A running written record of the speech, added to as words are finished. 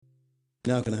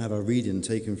Now going to have our reading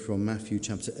taken from Matthew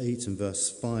chapter 8 and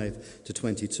verse 5 to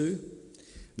 22.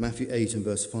 Matthew 8 and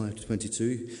verse 5 to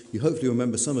 22. You hopefully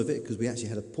remember some of it because we actually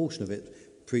had a portion of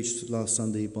it preached last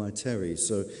Sunday by Terry.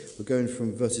 So we're going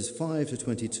from verses 5 to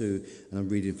 22 and I'm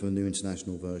reading from the New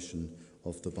International Version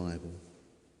of the Bible.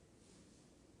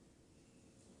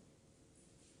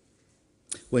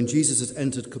 When Jesus had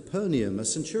entered Capernaum, a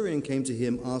centurion came to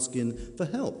him asking for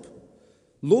help.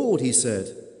 "Lord," he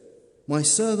said, "my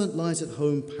servant lies at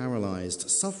home paralyzed,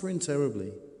 suffering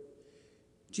terribly."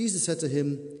 Jesus said to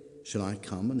him, "Shall I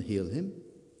come and heal him?"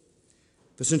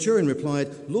 The centurion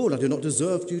replied, "Lord, I do not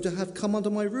deserve you to have come under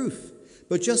my roof,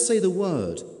 but just say the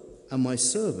word, and my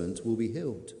servant will be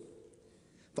healed.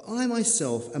 For I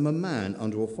myself am a man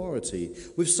under authority,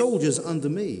 with soldiers under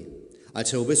me. I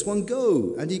tell this one,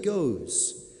 'Go,' and he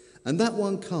goes, and that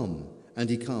one, 'Come,' and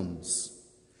he comes.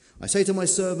 I say to my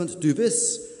servant, 'Do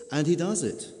this,' and he does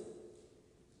it."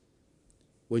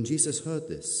 When Jesus heard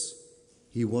this,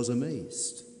 he was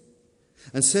amazed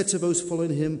and said to those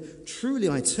following him, "Truly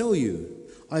I tell you,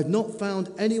 I have not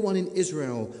found anyone in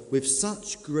Israel with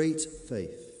such great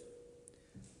faith.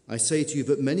 I say to you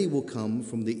that many will come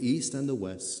from the east and the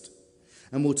west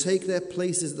and will take their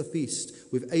places at the feast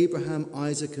with Abraham,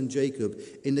 Isaac, and Jacob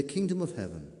in the kingdom of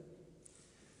heaven.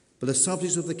 But the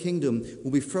subjects of the kingdom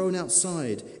will be thrown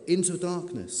outside into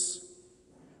darkness,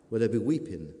 where there will be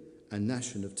weeping and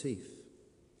gnashing of teeth."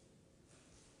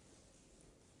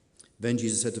 Then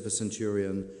Jesus said to the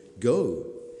centurion, "Go,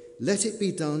 let it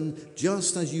be done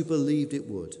just as you believed it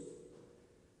would."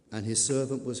 And his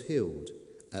servant was healed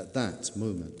at that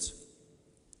moment.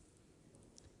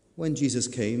 When Jesus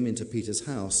came into Peter's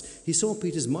house, he saw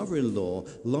Peter's mother-in-law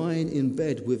lying in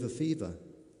bed with a fever.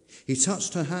 He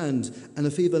touched her hand, and the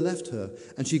fever left her,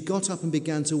 and she got up and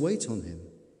began to wait on him.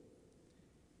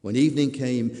 When evening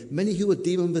came, many who were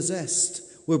demon-possessed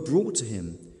were brought to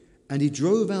him, and he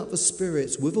drove out the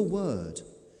spirits with a word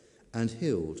and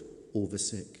healed all the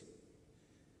sick.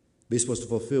 This was to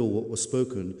fulfill what was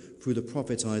spoken through the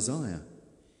prophet Isaiah.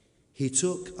 He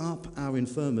took up our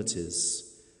infirmities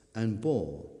and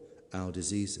bore our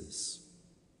diseases.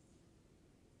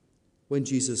 When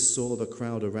Jesus saw the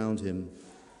crowd around him,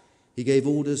 he gave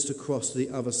orders to cross to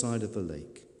the other side of the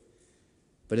lake.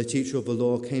 But a teacher of the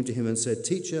law came to him and said,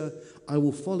 "Teacher, I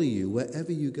will follow you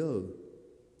wherever you go."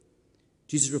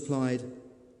 Jesus replied,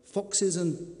 Foxes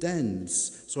have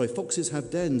dens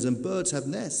and birds have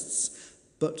nests,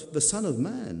 but the Son of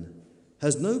Man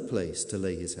has no place to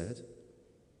lay his head."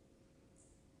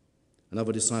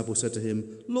 Another disciple said to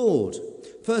him, "Lord,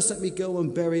 first let me go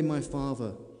and bury my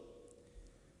father."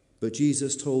 But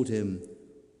Jesus told him,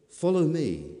 "Follow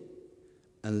me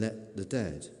and let the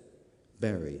dead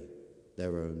bury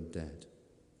their own dead."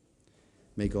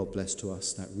 May God bless to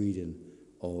us that reading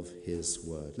of his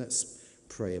word. Let's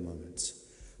pray a moment.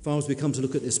 Father, as we come to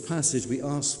look at this passage, we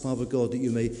ask, Father God, that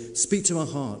you may speak to our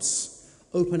hearts,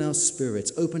 open our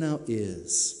spirits, open our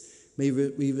ears. May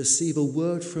we receive a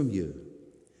word from you.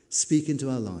 Speak into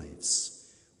our lives.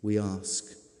 We ask,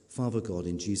 Father God,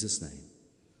 in Jesus' name.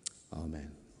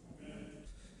 Amen.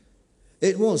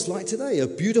 It was, like today, a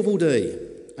beautiful day,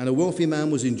 and a wealthy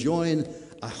man was enjoying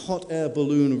a hot air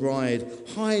balloon ride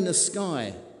high in the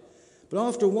sky. But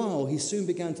after a while, he soon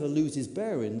began to lose his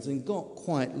bearings and got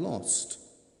quite lost.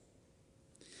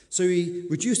 So he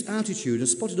reduced altitude and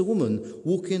spotted a woman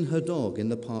walking her dog in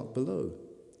the park below.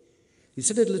 He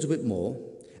said it a little bit more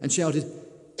and shouted,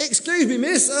 "Excuse me,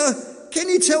 miss, can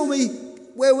you tell me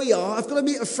where we are? I've got to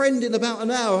meet a friend in about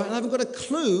an hour and I haven't got a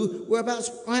clue whereabouts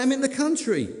I am in the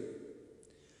country."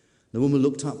 The woman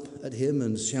looked up at him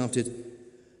and shouted,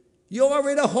 "You are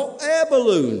in a hot air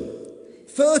balloon,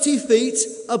 30 feet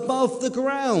above the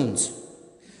ground.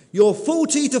 You're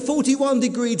 40 to 41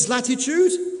 degrees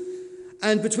latitude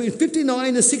and between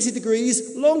 59 and 60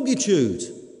 degrees longitude."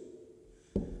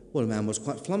 Well, the man was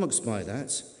quite flummoxed by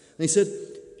that. And he said,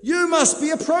 "You must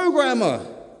be a programmer."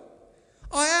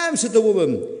 "I am," said the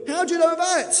woman. "How do you know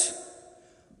that?"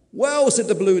 "Well," said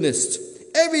the balloonist,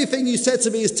 "everything you said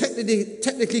to me is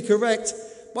technically correct,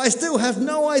 but I still have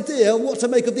no idea what to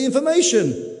make of the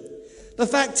information. The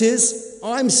fact is,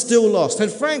 I'm still lost,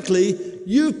 and frankly,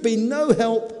 you've been no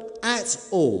help at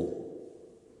all."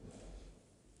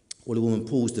 Well, the woman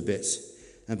paused a bit,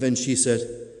 and then she said,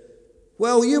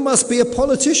 "Well, you must be a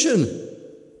politician."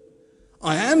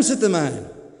 "I am," said the man.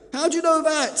 "How do you know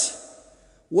that?"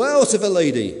 "Well," said the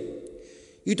lady,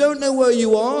 "you don't know where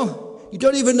you are, you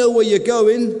don't even know where you're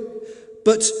going,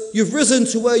 but you've risen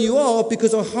to where you are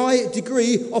because of a high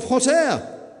degree of hot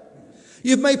air.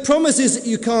 You've made promises that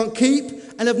you can't keep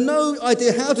and have no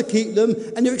idea how to keep them,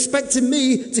 and you're expecting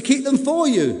me to keep them for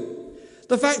you.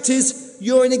 The fact is,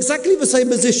 you're in exactly the same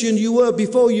position you were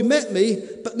before you met me,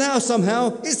 but now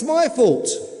somehow it's my fault.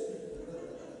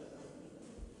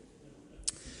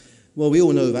 Well, we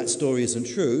all know that story isn't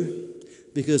true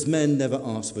because men never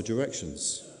ask for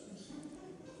directions.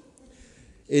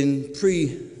 In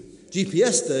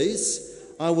pre-GPS days,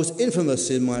 I was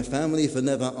infamous in my family for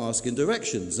never asking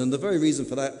directions. And the very reason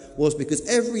for that was because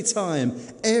every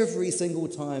single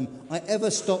time I ever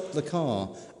stopped the car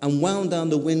and wound down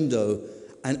the window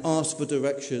and asked for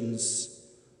directions,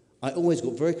 I always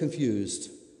got very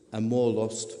confused and more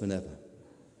lost than ever.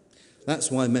 That's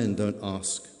why men don't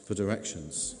ask for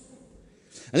directions.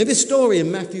 And in this story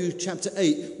in Matthew chapter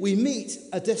 8, we meet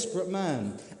a desperate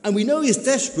man. And we know he's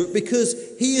desperate because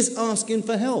he is asking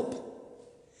for help.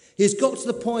 He's got to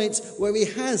the point where he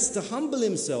has to humble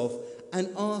himself and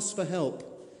ask for help.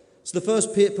 So the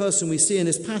first person we see in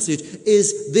this passage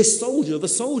is this soldier, the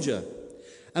soldier.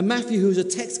 And Matthew, who's a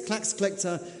tax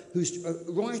collector, who's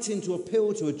writing to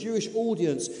appeal to a Jewish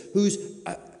audience, who's,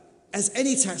 as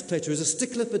any tax collector, is a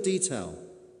stickler for detail.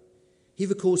 He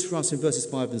records for us in verses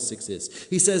 5 and 6 this.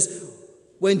 He says,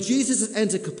 when Jesus had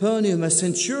entered Capernaum, a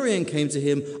centurion came to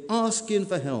him asking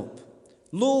for help.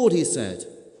 Lord, he said,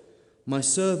 my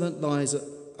servant lies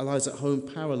at home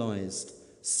paralyzed,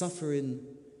 suffering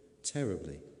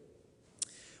terribly.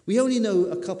 We only know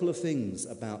a couple of things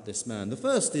about this man. The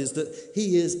first is that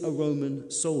he is a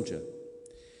Roman soldier.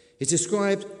 He's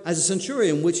described as a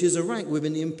centurion, which is a rank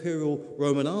within the imperial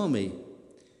Roman army.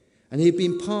 And he'd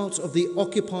been part of the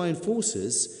occupying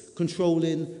forces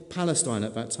controlling Palestine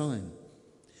at that time.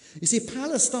 You see,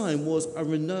 Palestine was a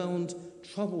renowned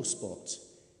trouble spot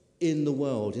in the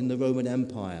world, in the Roman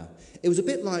Empire. It was a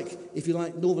bit like, if you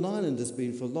like, Northern Ireland has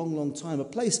been for a long, long time, a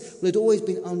place where there'd always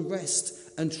been unrest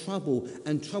and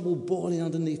trouble boiling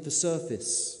underneath the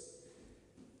surface.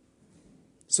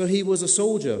 So he was a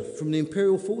soldier from the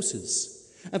imperial forces.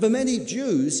 And for many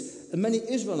Jews and many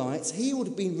Israelites, he would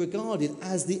have been regarded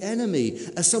as the enemy,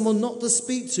 as someone not to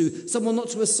speak to, someone not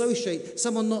to associate,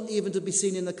 someone not even to be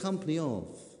seen in the company of.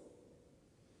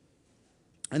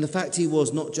 And the fact he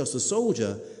was not just a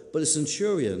soldier, but a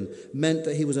centurion, meant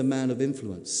that he was a man of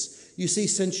influence. You see,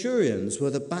 centurions were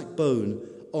the backbone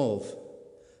of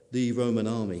the Roman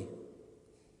army.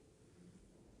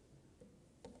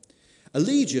 A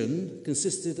legion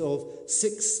consisted of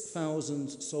 6,000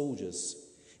 soldiers.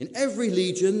 In every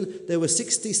legion, there were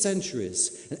 60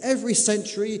 centuries. And every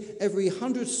century, every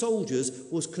 100 soldiers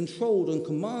was controlled and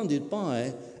commanded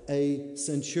by a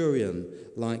centurion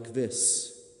like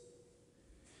this.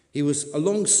 He was a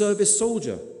long-service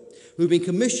soldier who had been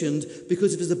commissioned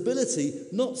because of his ability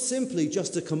not simply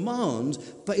just to command,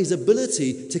 but his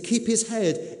ability to keep his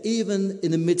head even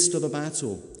in the midst of a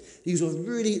battle. These were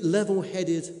really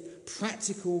level-headed,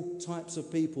 practical types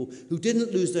of people who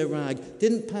didn't lose their rag,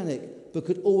 didn't panic, but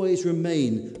could always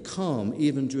remain calm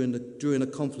even during a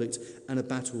conflict and a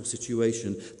battle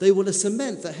situation. They were the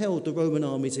cement that held the Roman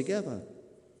army together.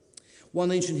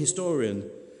 One ancient historian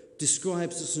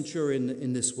describes the centurion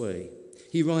in this way.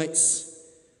 He writes,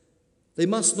 they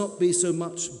must not be so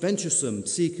much venturesome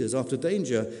seekers after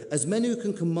danger as men who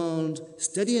can command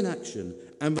steady in action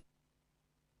and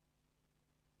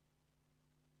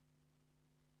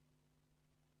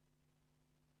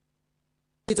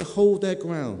to hold their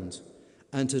ground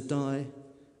and to die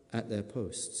at their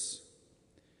posts.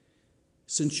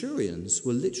 Centurions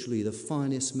were literally the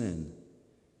finest men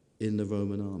in the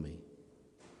Roman army.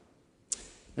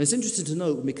 And it's interesting to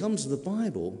note, when we come to the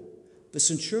Bible, the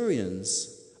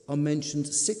centurions are mentioned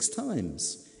 6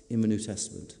 times in the New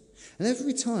Testament. And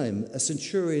every time a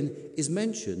centurion is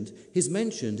mentioned, he's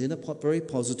mentioned in a very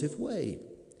positive way.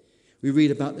 We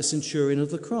read about the centurion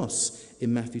of the cross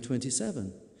in Matthew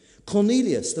 27.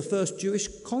 Cornelius, the first Jewish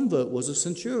convert, was a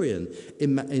centurion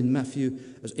in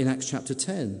Acts chapter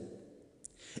 10.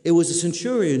 It was a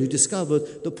centurion who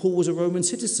discovered that Paul was a Roman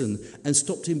citizen and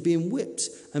stopped him being whipped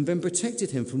and then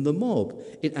protected him from the mob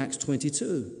in Acts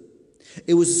 22.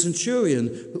 It was a centurion,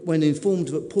 when informed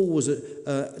that Paul was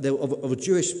of a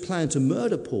Jewish plan to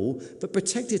murder Paul, that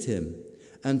protected him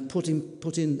and put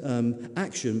in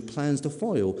action plans to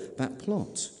foil that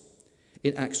plot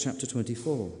in Acts chapter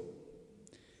 24.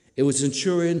 It was a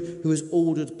centurion who was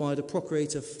ordered by the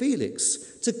procurator Felix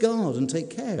to guard and take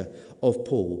care of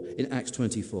Paul in Acts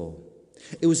 24.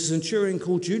 It was a centurion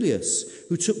called Julius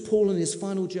who took Paul on his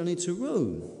final journey to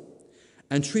Rome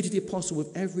and treated the apostle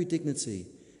with every dignity,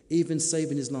 even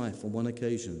saving his life on one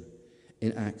occasion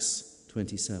in Acts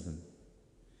 27.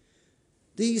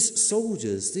 These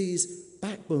soldiers, these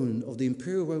backbone of the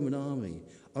Imperial Roman army,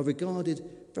 are regarded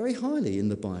very highly in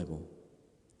the Bible.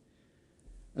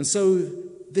 And so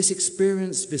this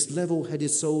experienced, this level-headed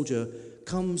soldier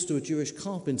comes to a Jewish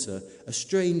carpenter, a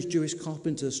strange Jewish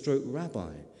carpenter stroke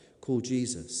rabbi called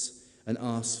Jesus, and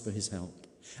asks for his help.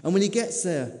 And when he gets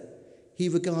there, he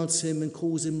regards him and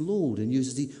calls him Lord and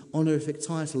uses the honorific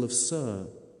title of Sir.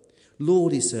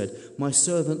 Lord, he said, my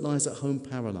servant lies at home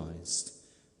paralyzed,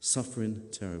 suffering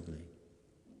terribly.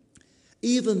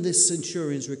 Even this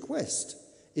centurion's request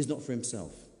is not for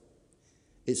himself.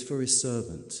 It's for his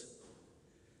servant,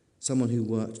 someone who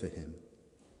worked for him.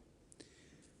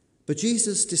 But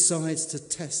Jesus decides to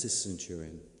test this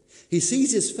centurion. He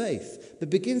sees his faith, but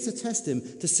begins to test him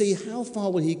to see how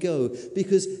far will he go,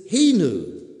 because he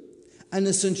knew, and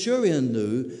the centurion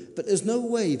knew, that there's no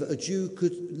way that a Jew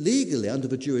could legally, under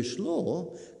the Jewish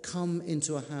law, come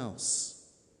into a house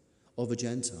of a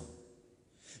Gentile.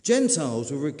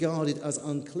 Gentiles were regarded as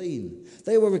unclean.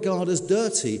 They were regarded as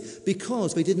dirty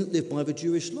because they didn't live by the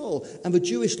Jewish law, and the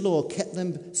Jewish law kept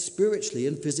them spiritually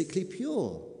and physically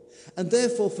pure. And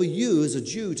therefore, for you as a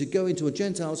Jew to go into a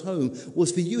Gentile's home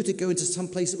was for you to go into some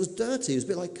place that was dirty. It was a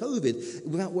bit like COVID,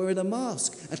 without wearing a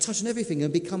mask and touching everything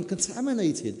and become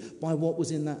contaminated by what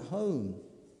was in that home.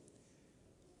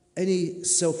 Any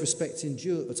self-respecting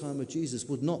Jew at the time of Jesus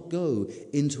would not go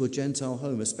into a Gentile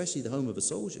home, especially the home of a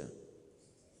soldier.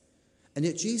 And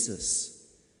yet Jesus,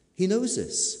 he knows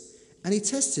this. And he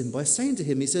tests him by saying to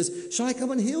him, he says, shall I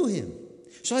come and heal him?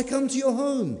 Shall I come to your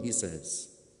home? He says.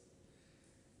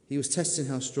 He was testing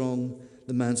how strong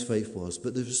the man's faith was.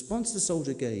 But the response the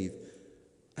soldier gave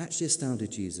actually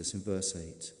astounded Jesus in verse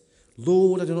 8.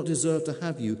 Lord, I do not deserve to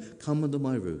have you come under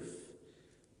my roof,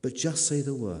 but just say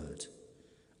the word,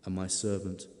 and my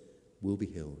servant will be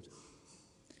healed.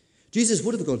 Jesus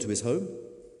would have gone to his home,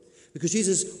 because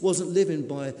Jesus wasn't living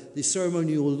by the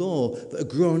ceremonial law that had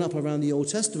grown up around the Old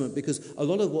Testament, because a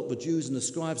lot of what the Jews and the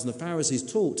scribes and the Pharisees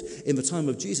taught in the time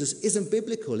of Jesus isn't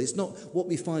biblical. It's not what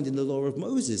we find in the law of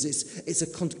Moses. It's a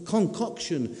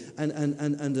concoction and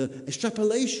an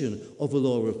extrapolation of the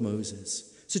law of Moses.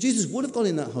 So Jesus would have gone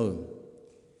in that home,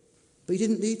 but he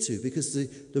didn't need to, because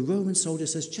the Roman soldier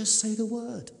says, just say the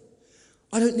word.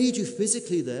 I don't need you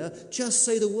physically there. Just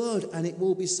say the word and it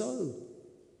will be so.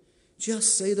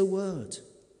 Just say the word.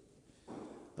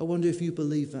 I wonder if you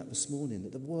believe that this morning,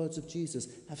 that the words of Jesus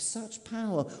have such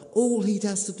power. All he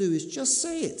has to do is just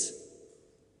say it,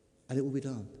 and it will be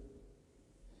done.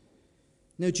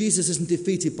 No, Jesus isn't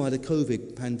defeated by the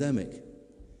COVID pandemic.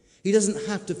 He doesn't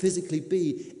have to physically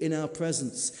be in our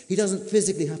presence. He doesn't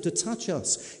physically have to touch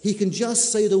us. He can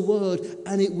just say the word,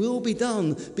 and it will be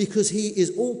done, because he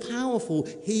is all-powerful.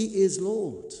 He is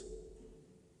Lord.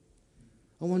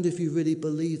 I wonder if you really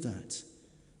believe that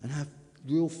and have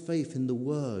real faith in the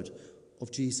word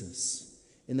of Jesus,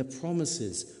 in the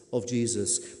promises of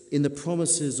Jesus, in the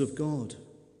promises of God.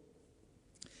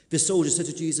 This soldier said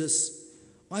to Jesus,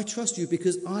 I trust you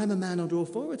because I am a man under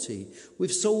authority,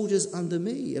 with soldiers under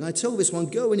me. And I tell this one,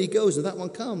 go, and he goes, and that one,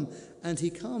 come, and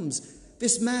he comes.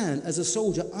 This man, as a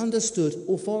soldier, understood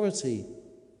authority.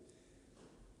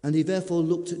 And he therefore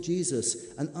looked at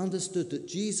Jesus and understood that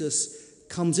Jesus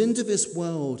comes into this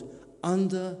world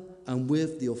under and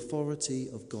with the authority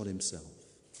of God himself,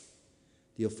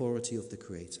 the authority of the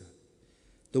Creator,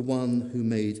 the one who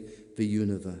made the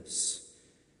universe.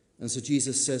 And so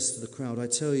Jesus says to the crowd, I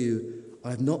tell you, I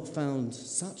have not found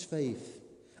such faith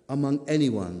among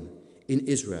anyone in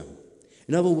Israel.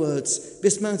 In other words,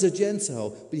 this man's a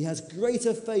Gentile, but he has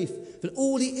greater faith than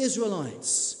all the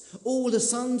Israelites, all the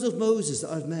sons of Moses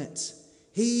that I've met.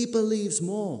 He believes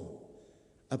more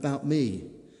about me,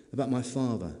 about my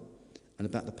Father, and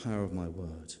about the power of my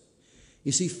word.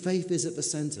 You see, faith is at the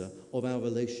center of our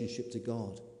relationship to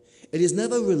God. It is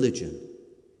never religion.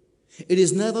 It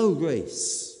is never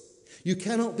race. You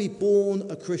cannot be born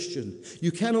a Christian.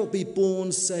 You cannot be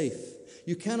born safe.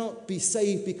 You cannot be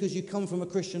saved because you come from a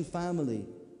Christian family,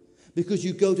 because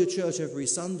you go to church every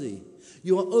Sunday.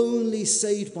 You are only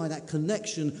saved by that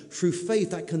connection through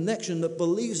faith, that connection that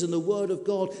believes in the word of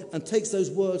God and takes those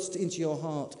words into your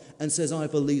heart and says, I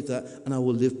believe that and I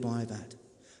will live by that.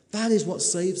 That is what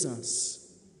saves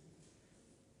us.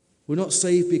 We're not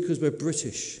saved because we're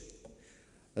British.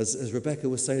 As Rebecca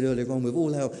was saying earlier on, with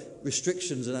all our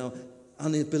restrictions and our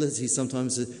inability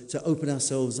sometimes to open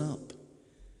ourselves up.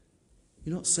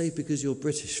 You're not saved because you're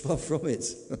British, far from it.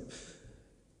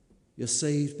 You're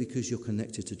saved because you're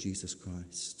connected to Jesus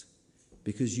Christ,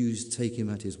 because you take him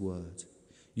at his word.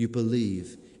 You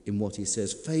believe in what he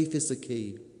says. Faith is the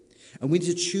key. And we need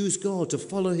to choose God, to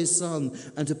follow his Son,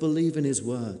 and to believe in his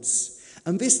words.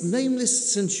 And this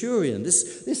nameless centurion,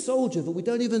 this soldier that we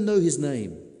don't even know his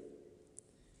name,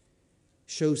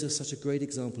 shows us such a great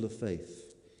example of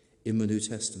faith in the New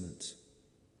Testament.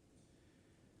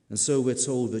 And so we're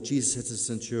told that Jesus said to the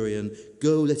centurion,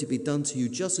 "Go, let it be done to you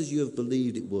just as you have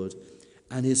believed it would."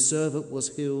 And his servant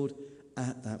was healed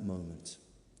at that moment.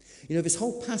 You know, this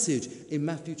whole passage in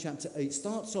Matthew chapter 8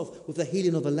 starts off with the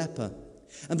healing of a leper.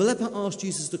 And the leper asked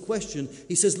Jesus the question.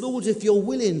 He says, "Lord, if you're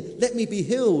willing, let me be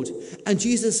healed." And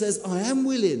Jesus says, "I am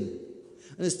willing."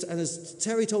 And as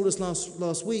Terry told us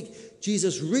last week,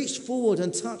 Jesus reached forward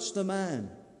and touched the man.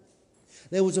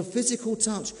 There was a physical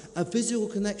touch, a physical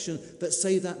connection that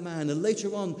saved that man. And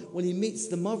later on, when he meets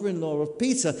the mother-in-law of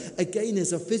Peter, again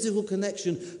there's a physical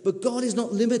connection. But God is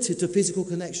not limited to physical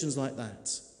connections like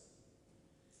that.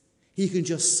 He can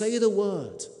just say the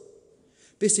word.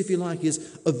 This, if you like, is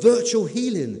a virtual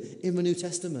healing in the New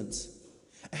Testament.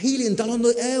 A healing done on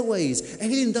the airways, a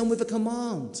healing done with a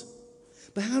command.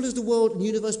 But how does the world and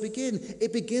universe begin?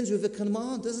 It begins with a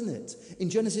command, doesn't it? In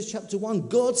Genesis chapter 1,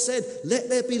 God said, "Let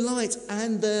there be light,"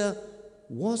 and there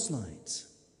was light.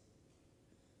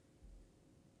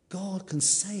 God can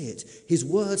say it. His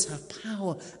words have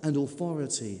power and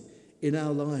authority in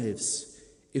our lives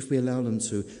if we allow them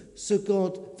to. So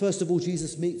God, first of all,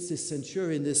 Jesus meets this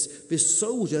centurion, this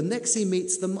soldier. Next he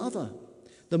meets the mother,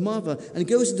 and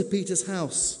goes into Peter's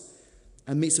house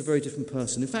and meets a very different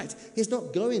person. In fact, he's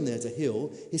not going there to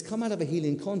heal. He's come out of a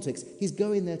healing context. He's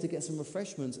going there to get some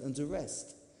refreshment and to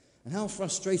rest. And how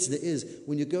frustrating it is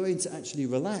when you're going to actually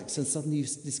relax and suddenly you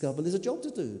discover there's a job to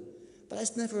do. But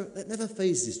that never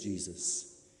phases Jesus.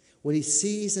 When he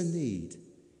sees a need,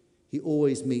 he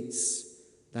always meets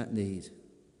that need.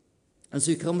 And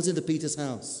so he comes into Peter's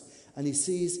house and he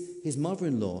sees his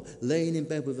mother-in-law laying in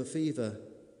bed with a fever.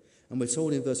 And we're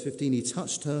told in verse 15, he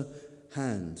touched her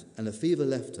hand and the fever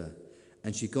left her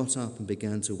and she got up and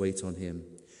began to wait on him.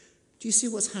 Do you see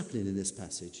what's happening in this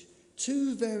passage?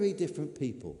 Two very different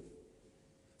people.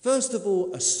 First of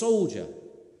all, a soldier,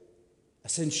 a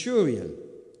centurion,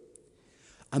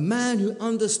 a man who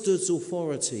understood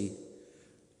authority.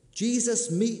 Jesus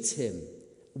meets him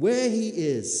where he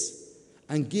is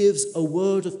and gives a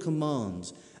word of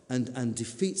command and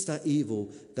defeats that evil,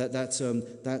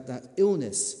 that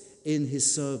illness in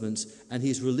his servant, and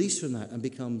he's released from that and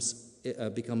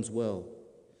becomes well.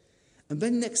 And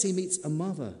then next he meets a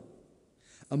mother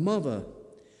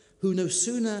who no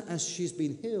sooner as she's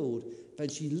been healed than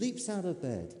she leaps out of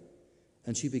bed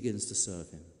and she begins to serve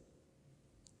him.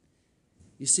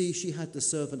 You see, she had the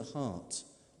servant heart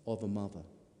of a mother.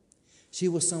 She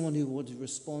was someone who wanted to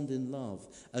respond in love,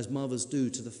 as mothers do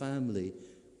to the family,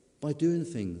 by doing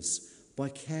things, by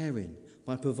caring,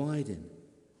 by providing.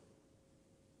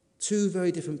 Two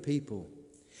very different people.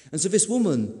 And so this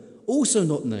woman, also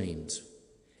not named,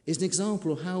 is an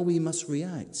example of how we must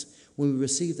react when we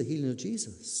receive the healing of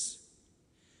Jesus.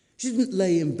 She didn't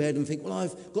lay in bed and think, "Well,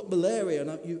 I've got malaria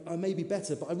and I may be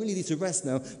better, but I really need to rest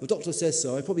now. The doctor says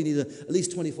so. I probably need at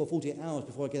least 24, 48 hours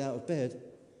before I get out of bed."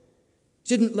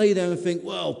 She didn't lay there and think,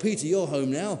 "Well, Peter, you're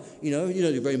home now. You don't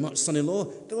do very much, son-in-law.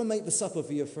 Go and make the supper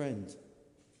for your friend."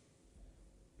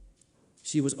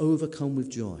 She was overcome with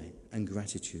joy and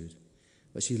gratitude,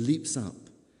 but she leaps up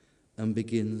and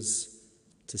begins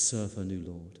to serve her new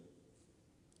Lord.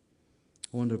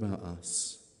 I wonder about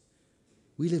us.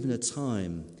 We live in a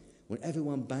time when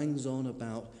everyone bangs on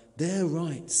about their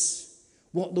rights,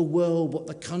 what the world, what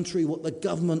the country, what the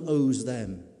government owes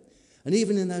them. And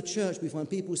even in our church, we find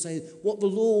people saying what the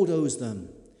Lord owes them.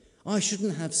 I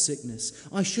shouldn't have sickness.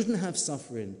 I shouldn't have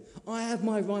suffering. I have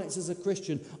my rights as a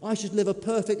Christian. I should live a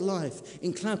perfect life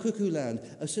in Cloud Cuckoo Land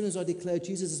as soon as I declare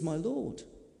Jesus as my Lord.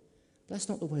 That's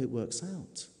not the way it works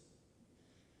out.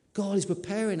 God is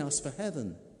preparing us for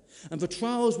heaven. And the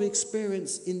trials we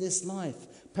experience in this life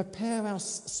prepare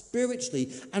us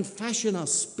spiritually and fashion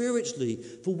us spiritually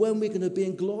for when we're going to be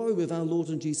in glory with our Lord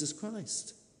and Jesus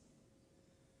Christ.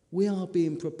 We are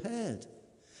being prepared.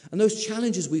 And those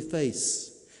challenges we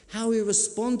face, how we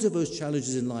respond to those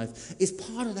challenges in life, is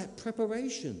part of that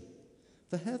preparation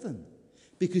for heaven.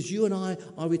 Because you and I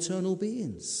are eternal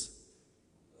beings.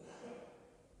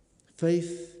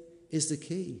 Faith is the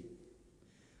key.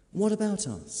 What about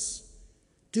us?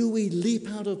 Do we leap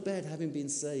out of bed having been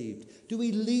saved? Do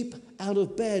we leap out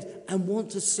of bed and want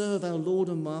to serve our Lord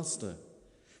and Master?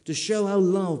 To show our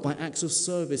love by acts of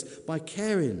service, by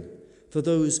caring for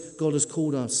those God has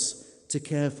called us to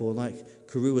care for, like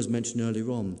Karu was mentioned earlier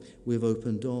on with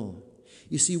Open Door.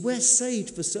 You see, we're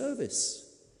saved for service.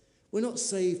 We're not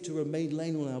saved to remain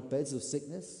laying on our beds of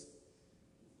sickness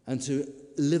and to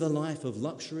live a life of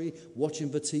luxury,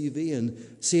 watching the TV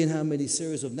and seeing how many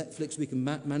series of Netflix we can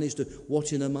manage to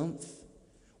watch in a month.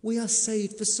 We are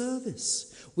saved for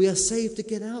service. We are saved to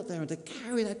get out there and to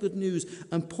carry that good news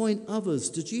and point others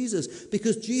to Jesus,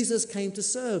 because Jesus came to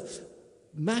serve.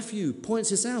 Matthew points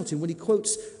this out when he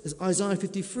quotes Isaiah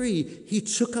 53. He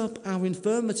took up our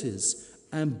infirmities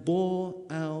and bore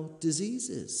our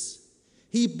diseases.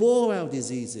 He bore our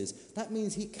diseases. That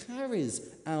means he carries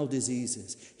our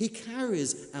diseases. He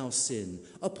carries our sin.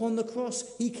 Upon the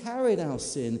cross, he carried our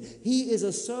sin. He is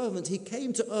a servant. He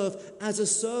came to earth as a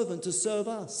servant to serve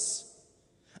us.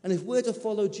 And if we're to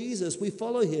follow Jesus, we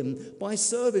follow him by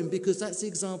serving, because that's the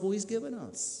example he's given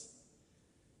us.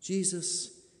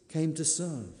 Jesus came to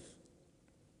serve.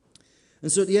 And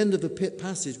so at the end of the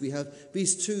passage, we have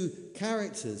these two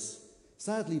characters,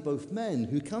 sadly both men,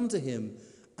 who come to him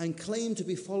and claim to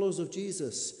be followers of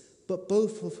Jesus, but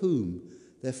both of whom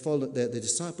their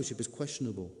discipleship is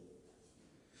questionable.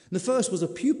 And the first was a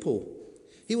pupil.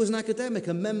 He was an academic,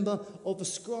 a member of the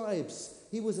scribes.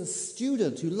 He was a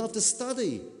student who loved to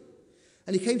study.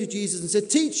 And he came to Jesus and said,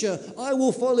 "Teacher, I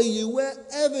will follow you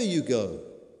wherever you go."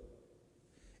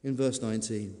 In verse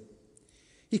 19.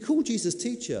 He called Jesus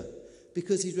teacher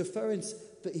because he's referring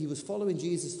that he was following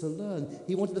Jesus to learn.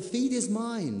 He wanted to feed his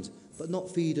mind, but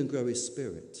not feed and grow his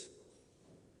spirit.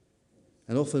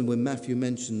 And often when Matthew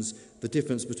mentions the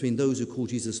difference between those who call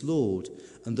Jesus Lord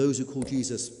and those who call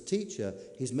Jesus teacher,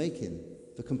 he's making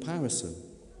the comparison.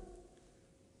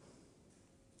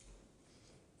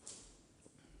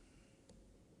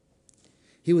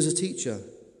 He was a teacher.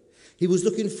 He was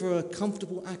looking for a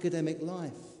comfortable academic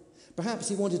life. Perhaps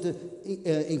he wanted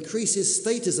to increase his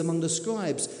status among the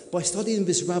scribes by studying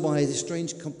this rabbi, this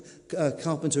strange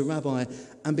carpenter rabbi,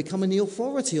 and becoming the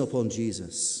authority upon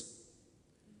Jesus.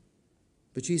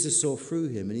 But Jesus saw through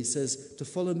him, and he says, to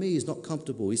follow me is not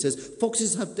comfortable. He says,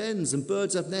 foxes have dens and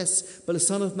birds have nests, but the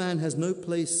Son of Man has no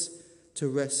place to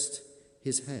rest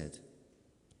his head.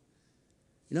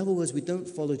 In other words, we don't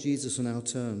follow Jesus on our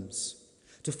terms.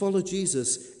 To follow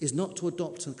Jesus is not to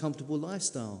adopt a comfortable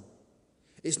lifestyle.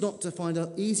 It's not to find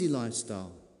an easy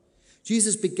lifestyle.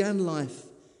 Jesus began life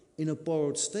in a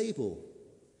borrowed stable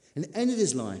and ended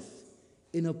his life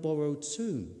in a borrowed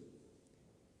tomb.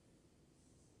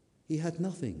 He had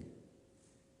nothing.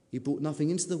 He brought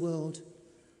nothing into the world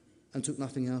and took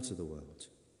nothing out of the world.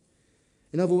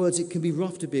 In other words, it can be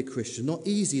rough to be a Christian, not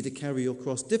easy to carry your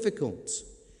cross, difficult.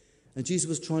 And Jesus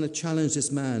was trying to challenge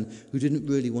this man who didn't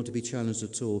really want to be challenged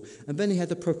at all. And then he had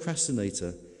the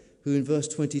procrastinator who in verse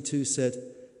 22 said,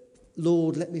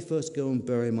 "Lord, let me first go and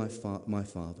bury my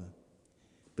father."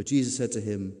 But Jesus said to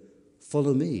him,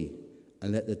 "Follow me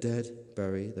and let the dead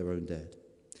bury their own dead."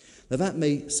 Now that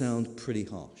may sound pretty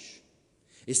harsh.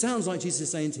 It sounds like Jesus is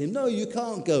saying to him, no, you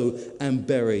can't go and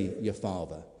bury your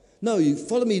father. No, you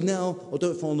follow me now or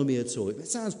don't follow me at all. It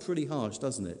sounds pretty harsh,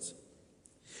 doesn't it?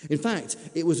 In fact,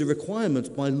 it was a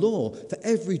requirement by law for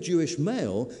every Jewish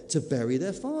male to bury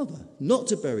their father. Not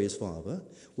to bury his father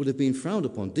would have been frowned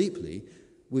upon deeply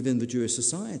within the Jewish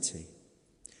society.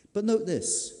 But note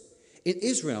this, in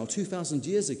Israel 2,000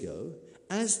 years ago,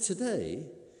 as today,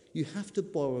 you have to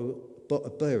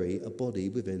bury a body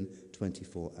within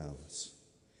 24 hours.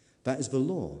 That is the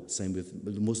law, same with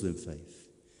the Muslim faith.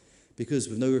 Because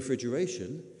with no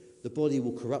refrigeration, the body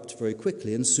will corrupt very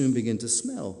quickly and soon begin to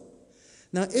smell.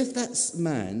 Now, if that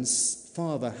man's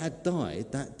father had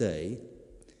died that day,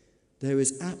 there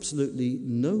is absolutely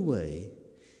no way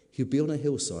he'd be on a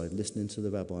hillside listening to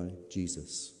the Rabbi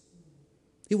Jesus.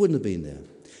 He wouldn't have been there.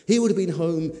 He would have been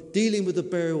home dealing with the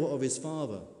burial of his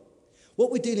father.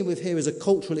 What we're dealing with here is a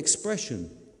cultural expression.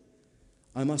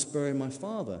 I must bury my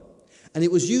father. And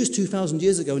it was used 2,000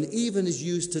 years ago and even is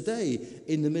used today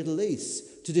in the Middle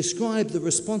East to describe the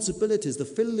responsibilities, the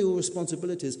filial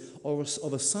responsibilities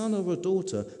of a son or a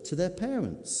daughter to their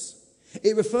parents.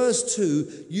 It refers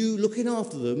to you looking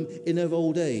after them in their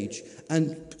old age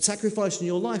and sacrificing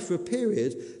your life for a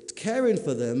period, caring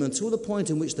for them until the point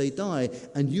in which they die,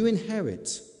 and you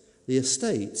inherit the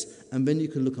estate, and then you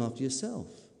can look after yourself.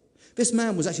 This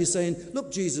man was actually saying,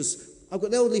 look, Jesus, I've got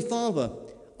an elderly father.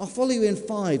 I'll follow you in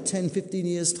 5, 10, 15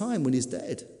 years' time when he's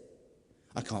dead.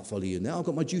 I can't follow you now. I've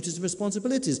got my duties and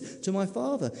responsibilities to my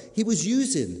father. He was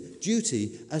using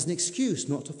duty as an excuse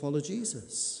not to follow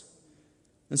Jesus.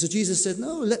 And so Jesus said,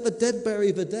 no, let the dead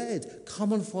bury the dead.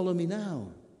 Come and follow me now.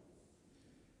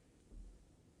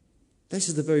 This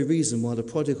is the very reason why the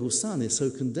prodigal son is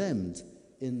so condemned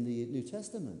in the New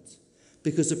Testament.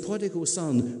 Because the prodigal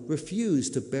son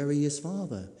refused to bury his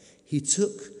father. He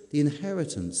took the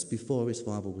inheritance before his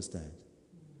father was dead.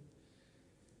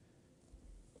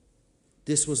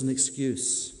 This was an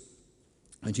excuse.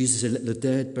 And Jesus said, let the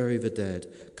dead bury the dead.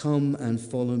 Come and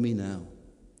follow me now.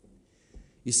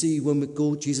 You see, when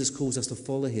Jesus calls us to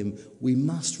follow him, we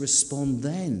must respond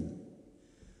then.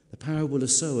 The parable of the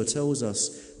sower tells us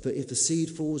that if the seed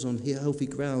falls on healthy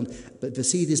ground, but the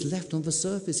seed is left on the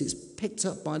surface, it's picked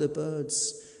up by the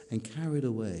birds and carried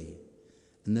away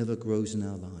and never grows in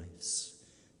our lives.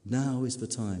 Now is the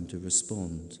time to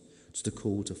respond to the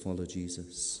call to follow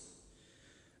Jesus.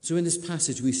 So in this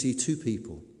passage we see two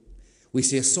people. We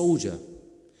see a soldier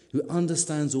who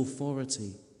understands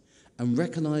authority and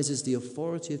recognizes the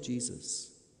authority of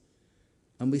Jesus.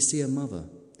 And we see a mother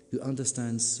who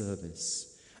understands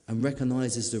service and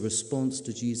recognizes the response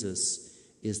to Jesus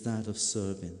is that of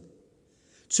serving.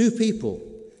 Two people,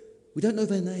 we don't know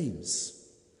their names.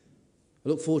 I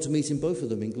look forward to meeting both of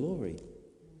them in glory.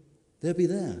 They'll be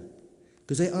there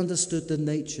because they understood the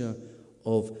nature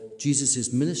of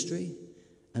Jesus' ministry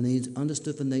and they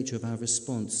understood the nature of our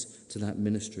response to that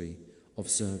ministry of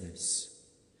service.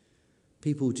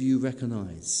 People, do you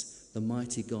recognize the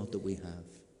mighty God that we have?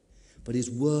 But his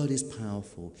word is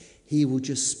powerful. He will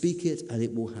just speak it and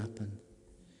it will happen.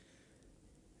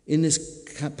 In this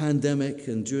pandemic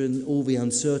and during all the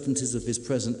uncertainties of this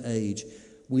present age,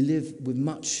 we live with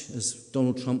much, as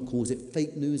Donald Trump calls it,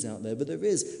 fake news out there. But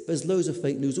there's loads of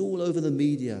fake news all over the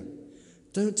media.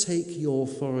 Don't take your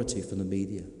authority from the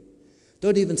media.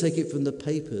 Don't even take it from the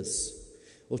papers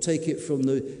or take it from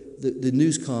the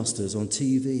newscasters on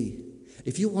TV.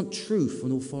 If you want truth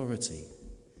and authority,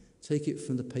 take it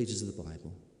from the pages of the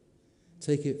Bible.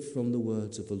 Take it from the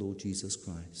words of the Lord Jesus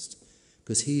Christ.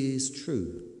 Because he is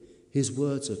true. His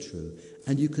words are true.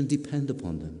 And you can depend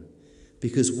upon them.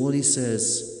 Because what he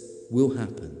says will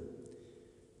happen.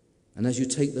 And as you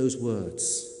take those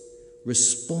words,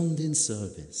 respond in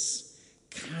service.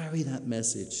 Carry that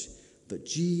message that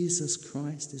Jesus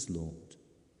Christ is Lord.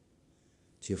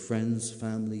 To your friends,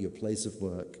 family, your place of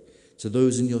work, to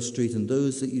those in your street and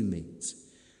those that you meet.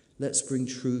 Let's bring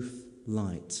truth,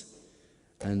 light,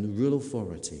 and real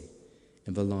authority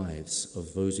in the lives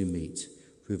of those who meet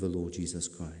through the Lord Jesus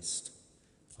Christ.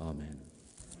 Amen.